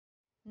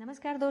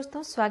नमस्कार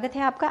दोस्तों, स्वागत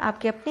है आपका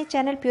आपके अपने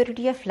चैनल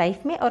प्योरिटी ऑफ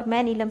लाइफ में। और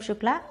मैं नीलम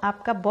शुक्ला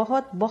आपका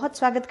बहुत बहुत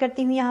स्वागत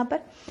करती हूँ यहाँ पर।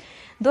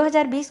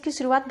 2020 की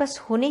शुरुआत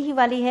बस होने ही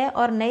वाली है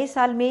और नए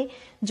साल में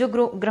जो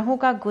ग्रहों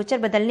का गोचर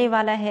बदलने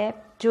वाला है,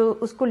 जो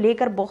उसको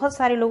लेकर बहुत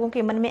सारे लोगों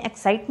के मन में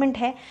एक्साइटमेंट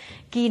है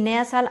कि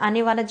नया साल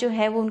आने वाला जो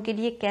है वो उनके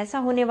लिए कैसा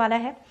होने वाला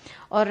है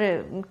और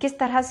किस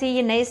तरह से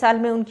ये नए साल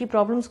में उनकी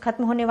प्रॉब्लम्स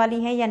खत्म होने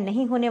वाली हैं या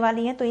नहीं होने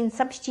वाली हैं। तो इन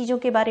सब चीज़ों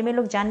के बारे में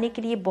लोग जानने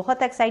के लिए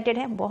बहुत एक्साइटेड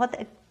हैं, बहुत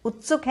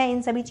उत्सुक हैं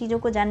इन सभी चीज़ों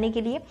को जानने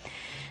के लिए।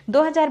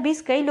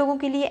 2020 कई लोगों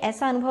के लिए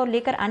ऐसा अनुभव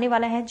लेकर आने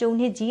वाला है जो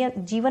उन्हें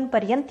जीवन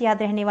पर्यंत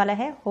याद रहने वाला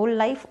है। होल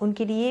लाइफ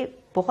उनके लिए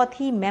बहुत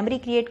ही मेमोरी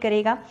क्रिएट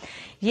करेगा।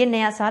 ये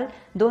नया साल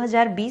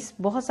 2020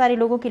 बहुत सारे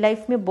लोगों की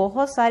लाइफ में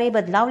बहुत सारे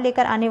बदलाव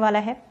लेकर आने वाला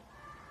है।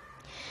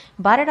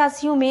 12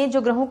 राशियों में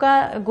जो ग्रहों का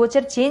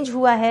गोचर चेंज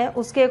हुआ है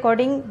उसके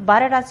अकॉर्डिंग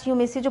 12 राशियों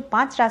में से जो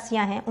 5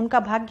 राशियां हैं उनका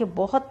भाग्य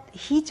बहुत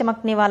ही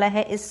चमकने वाला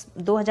है इस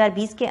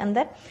 2020 के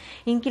अंदर।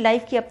 इनकी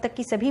लाइफ की अब तक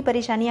की सभी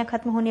परेशानियां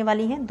खत्म होने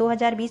वाली हैं।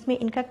 2020 में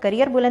इनका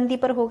करियर बुलंदी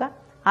पर होगा।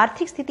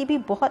 आर्थिक स्थिति भी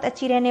बहुत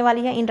अच्छी रहने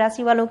वाली है इन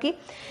राशि वालों की।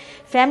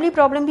 फैमिली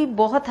प्रॉब्लम भी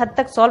बहुत हद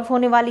तक सॉल्व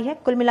होने वाली है।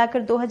 कुल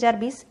मिलाकर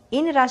 2020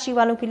 इन राशि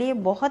वालों के लिए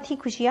बहुत ही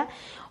खुशियां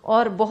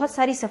और बहुत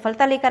सारी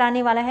सफलता लेकर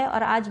आने वाला है।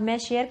 और आज मैं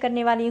शेयर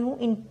करने वाली हूं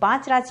इन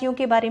 5 राशियों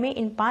के बारे में,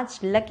 इन 5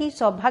 लकी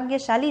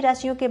सौभाग्यशाली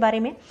राशियों के बारे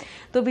में।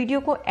 तो वीडियो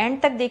को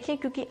एंड तक देखें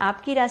क्योंकि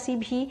आपकी राशि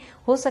भी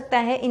हो सकता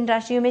है इन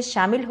राशियों में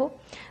शामिल हो।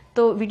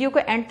 तो वीडियो को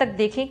एंड तक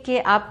देखें कि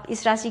आप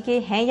इस राशि के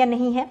हैं या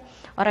नहीं हैं।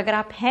 और अगर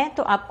आप हैं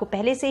तो आपको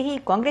पहले से ही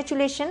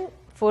congratulation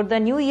for the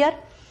new year.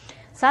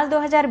 साल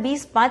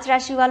 2020 5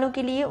 राशि वालों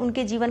के लिए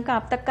उनके जीवन का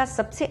अब तक का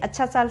सबसे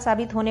अच्छा साल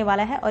साबित होने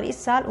वाला है और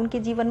इस साल उनके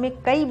जीवन में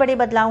कई बड़े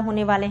बदलाव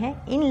होने वाले हैं।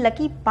 इन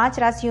लकी 5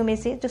 राशियों में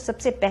से जो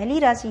सबसे पहली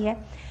राशि है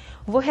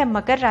वो है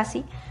मकर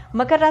राशि।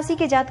 मकर राशि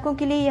के जातकों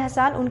के लिए यह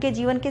साल उनके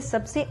जीवन के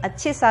सबसे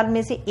अच्छे साल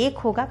में से एक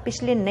होगा।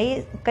 पिछले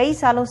कई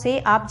सालों से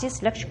आप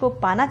जिस लक्ष्य को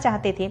पाना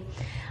चाहते थे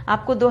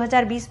आपको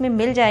 2020 में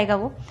मिल जाएगा।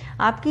 वो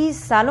आपकी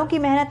सालों की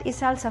मेहनत इस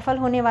साल सफल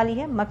होने वाली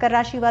है। मकर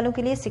राशि वालों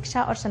के लिए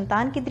शिक्षा और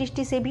संतान की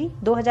दृष्टि से भी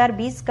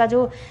 2020 का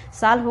जो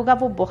साल होगा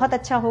वो बहुत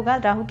अच्छा होगा।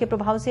 राहु के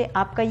प्रभाव से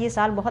आपका ये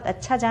साल बहुत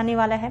अच्छा जाने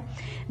वाला है।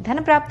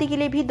 धन प्राप्ति के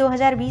लिए भी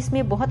 2020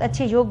 में बहुत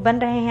अच्छे योग बन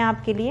रहे हैं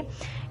आपके लिए।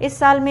 इस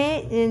साल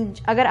में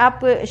अगर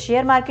आप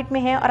शेयर मार्केट में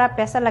हैं और आप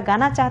पैसा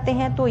लगाना चाहते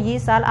हैं तो ये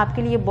साल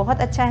आपके लिए बहुत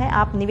अच्छा है।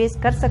 आप निवेश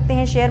कर सकते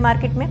हैं शेयर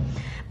मार्केट में।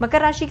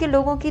 मकर राशि के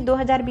लोगों की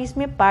 2020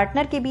 में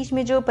पार्टनर के बीच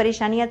में जो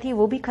परेशानियां थी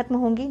वो भी खत्म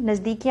होंगी।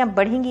 नजदीकियां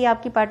बढ़ेंगी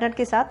आपकी पार्टनर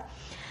के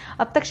साथ।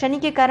 अब तक शनि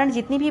के कारण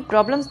जितनी भी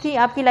प्रॉब्लम्स थी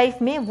आपकी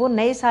लाइफ में वो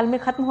नए साल में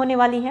खत्म होने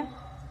वाली हैं।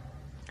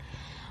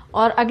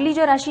 और अगली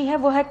जो राशि है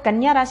वो है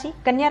कन्या राशि।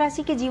 कन्या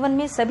राशि के जीवन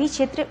में सभी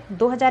क्षेत्र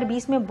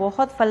 2020 में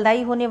बहुत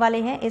फलदायी होने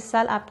वाले हैं। इस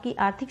साल आपकी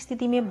आर्थिक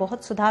स्थिति में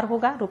बहुत सुधार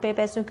होगा। रुपए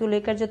पैसों को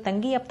लेकर जो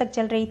तंगी अब तक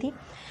चल रही थी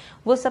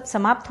वो सब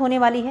समाप्त होने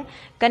वाली है।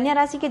 कन्या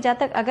राशि के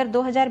जातक अगर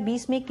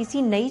 2020 में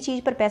किसी नई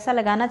चीज पर पैसा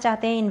लगाना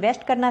चाहते हैं,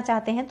 इन्वेस्ट करना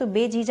चाहते हैं तो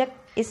बेझिझक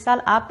इस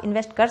साल आप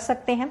इन्वेस्ट कर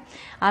सकते हैं।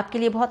 आपके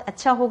लिए बहुत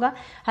अच्छा होगा।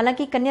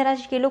 हालांकि कन्या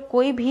राशि के लोग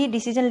कोई भी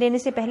डिसीजन लेने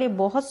से पहले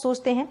बहुत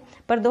सोचते हैं,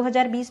 पर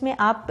 2020 में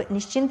आप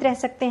निश्चिंत रह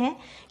सकते हैं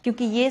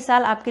क्योंकि ये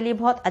साल आपके लिए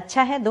बहुत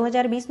अच्छा है।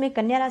 2020 में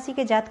कन्या राशि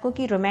के जातकों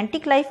की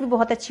रोमांटिक लाइफ भी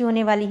बहुत अच्छी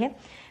होने वाली है।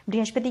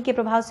 बृहस्पति के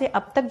प्रभाव से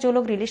अब तक जो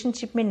लोग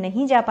रिलेशनशिप में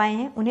नहीं जा पाए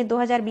हैं उन्हें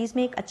 2020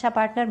 में एक अच्छा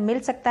पार्टनर मिल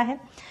सकता है।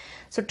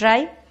 So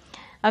try.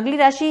 अगली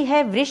राशि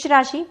है वृष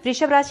राशि।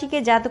 वृषभ राशि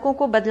के जातकों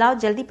को बदलाव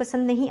जल्दी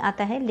पसंद नहीं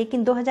आता है,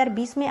 लेकिन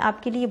 2020 में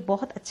आपके लिए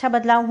बहुत अच्छा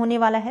बदलाव होने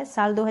वाला है।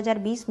 साल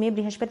 2020 में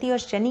बृहस्पति और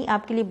शनि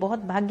आपके लिए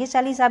बहुत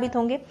भाग्यशाली साबित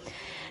होंगे।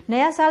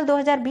 नया साल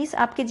 2020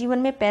 आपके जीवन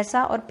में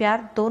पैसा और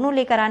प्यार दोनों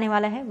लेकर आने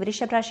वाला है।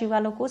 वृषभ राशि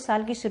वालों को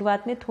साल की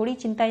शुरुआत में थोड़ी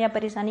चिंता या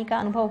परेशानी का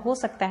अनुभव हो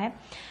सकता है।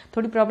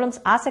 थोड़ी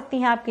प्रॉब्लम्स आ सकती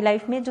हैं आपकी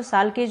लाइफ में जो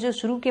साल के जो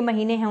शुरू के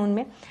महीने हैं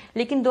उनमें,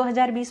 लेकिन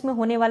 2020 में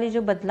होने वाले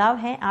जो बदलाव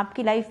हैं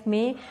आपकी लाइफ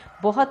में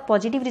बहुत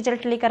पॉजिटिव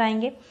रिजल्ट लेकर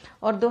आएंगे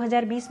और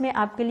 2020 में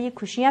आपके लिए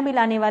खुशियां भी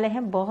लाने वाले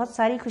हैं। बहुत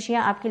सारी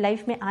खुशियां आपकी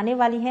लाइफ में आने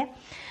वाली हैं।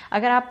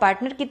 अगर आप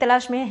पार्टनर की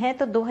तलाश में हैं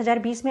तो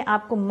 2020 में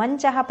आपको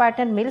मनचाहा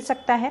पार्टनर मिल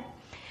सकता है।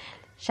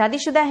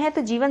 शादीशुदा है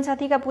तो जीवन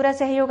साथी का पूरा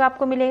सहयोग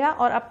आपको मिलेगा।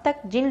 और अब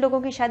तक जिन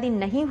लोगों की शादी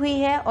नहीं हुई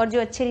है और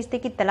जो अच्छे रिश्ते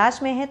की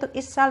तलाश में है तो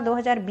इस साल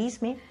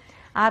 2020 में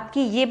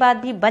आपकी ये बात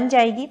भी बन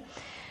जाएगी।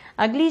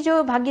 अगली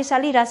जो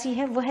भाग्यशाली राशि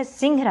है वो है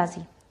सिंह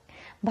राशि।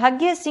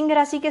 भाग्य सिंह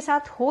राशि के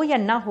साथ हो या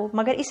ना हो,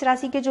 मगर इस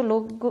राशि के जो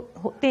लोग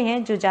होते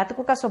हैं, जो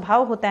जातकों का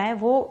स्वभाव होता है,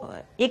 वो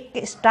एक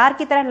स्टार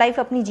की तरह लाइफ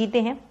अपनी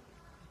जीते हैं।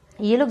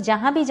 ये लोग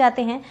जहां भी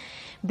जाते हैं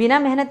बिना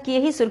मेहनत किए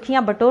ही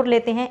सुर्खियां बटोर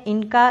लेते हैं।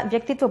 इनका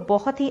व्यक्तित्व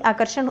बहुत ही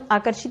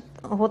आकर्षित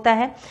होता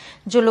है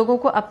जो लोगों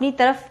को अपनी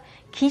तरफ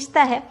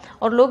खींचता है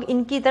और लोग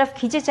इनकी तरफ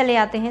खींचे चले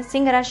आते हैं।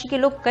 सिंह राशि के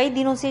लोग कई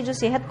दिनों से जो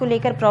सेहत को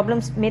लेकर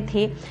प्रॉब्लम्स में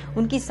थे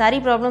उनकी सारी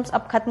प्रॉब्लम्स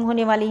अब खत्म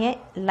होने वाली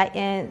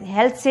हैं।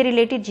 हेल्थ से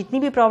रिलेटेड जितनी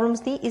भी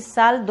प्रॉब्लम्स थी इस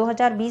साल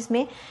 2020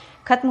 में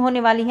खत्म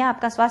होने वाली हैं।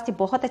 आपका स्वास्थ्य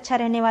बहुत अच्छा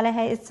रहने वाला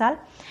है इस साल।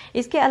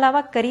 इसके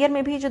अलावा करियर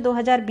में भी जो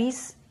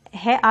 2020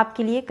 है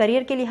आपके लिए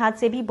करियर के लिहाज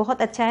से भी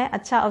बहुत अच्छा है।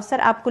 अच्छा अवसर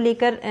आपको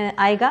लेकर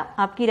आएगा।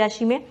 आपकी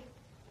राशि में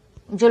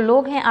जो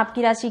लोग हैं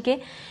आपकी राशि के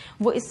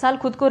वो इस साल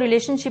खुद को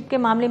रिलेशनशिप के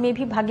मामले में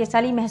भी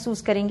भाग्यशाली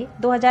महसूस करेंगे।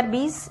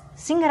 2020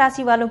 सिंह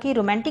राशि वालों की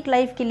रोमांटिक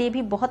लाइफ के लिए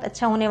भी बहुत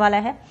अच्छा होने वाला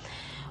है।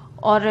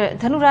 और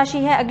धनु राशि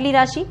है अगली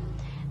राशि।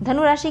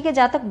 धनु राशि के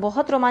जातक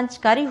बहुत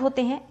रोमांचकारी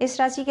होते हैं। इस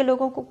राशि के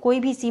लोगों को कोई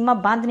भी सीमा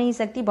बांध नहीं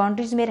सकती।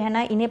 बाउंड्रीज में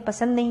रहना इन्हें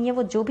पसंद नहीं है।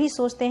 वो जो भी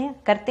सोचते हैं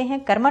करते हैं,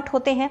 कर्मठ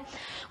होते हैं,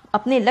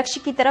 अपने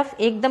लक्ष्य की तरफ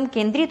एकदम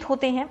केंद्रित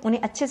होते हैं।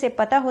 उन्हें अच्छे से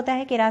पता होता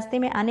है कि रास्ते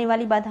में आने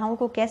वाली बाधाओं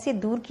को कैसे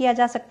दूर किया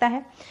जा सकता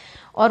है,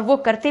 और वो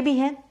करते भी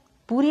हैं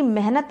पूरी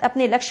मेहनत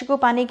अपने लक्ष्य को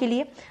पाने के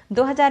लिए।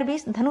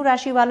 2020 धनु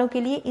राशि वालों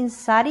के लिए इन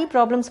सारी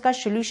प्रॉब्लम्स का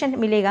सॉल्यूशन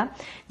मिलेगा,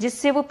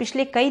 जिससे वो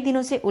पिछले कई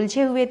दिनों से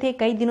उलझे हुए थे,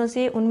 कई दिनों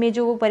से उनमें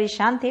जो वो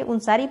परेशान थे, उन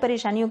सारी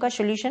परेशानियों का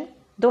सॉल्यूशन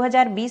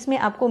 2020 में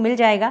आपको मिल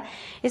जाएगा।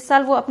 इस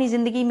साल वो अपनी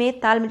जिंदगी में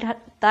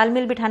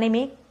तालमेल बिठाने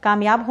में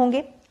कामयाब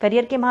होंगे।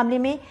 करियर के मामले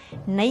में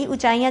नई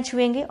ऊंचाइयां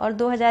छुएंगे और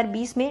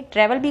 2020 में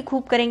ट्रैवल भी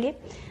खूब करेंगे।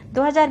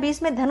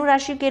 2020 में धनु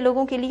राशि के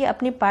लोगों के लिए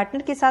अपने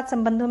पार्टनर के साथ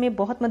संबंधों में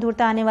बहुत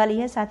मधुरता आने वाली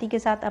है। साथी के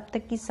साथ अब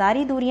तक की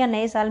सारी दूरियां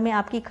नए साल में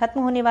आपकी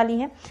खत्म होने वाली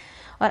हैं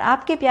और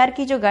आपके प्यार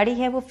की जो गाड़ी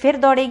है वो फिर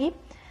दौड़ेगी।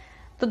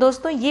 तो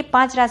दोस्तों, ये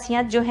 5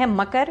 राशियां जो है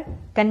मकर,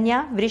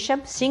 कन्या,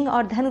 वृषभ, सिंह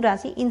और धनु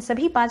राशि, इन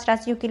सभी 5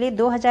 राशियों के लिए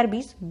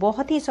 2020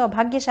 बहुत ही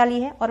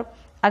सौभाग्यशाली है। और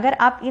अगर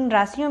आप इन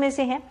राशियों में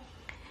से हैं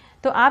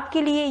तो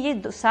आपके लिए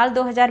ये साल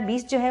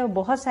 2020 जो है वो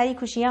बहुत सारी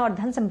खुशियां और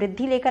धन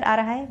समृद्धि लेकर आ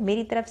रहा है।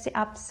 मेरी तरफ से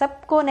आप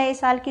सबको नए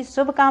साल की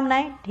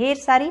शुभकामनाएं ढेर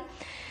सारी।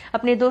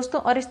 अपने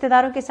दोस्तों और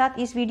रिश्तेदारों के साथ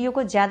इस वीडियो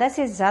को ज़्यादा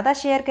से ज़्यादा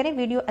शेयर करें।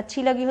 वीडियो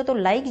अच्छी लगी हो तो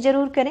लाइक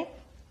जरूर करें,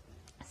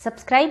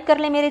 सब्सक्राइब कर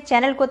लें मेरे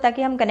चैनल को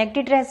ताकि हम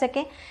कनेक्टेड रह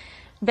सकें।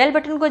 बेल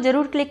बटन को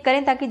जरूर क्लिक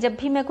करें ताकि जब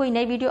भी मैं कोई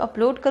नई वीडियो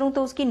अपलोड करूं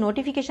तो उसकी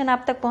नोटिफिकेशन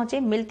आप तक पहुंचे।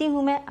 मिलती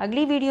हूं मैं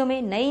अगली वीडियो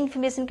में नई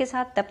इन्फॉर्मेशन के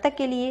साथ। तब तक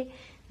के लिए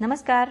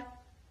नमस्कार।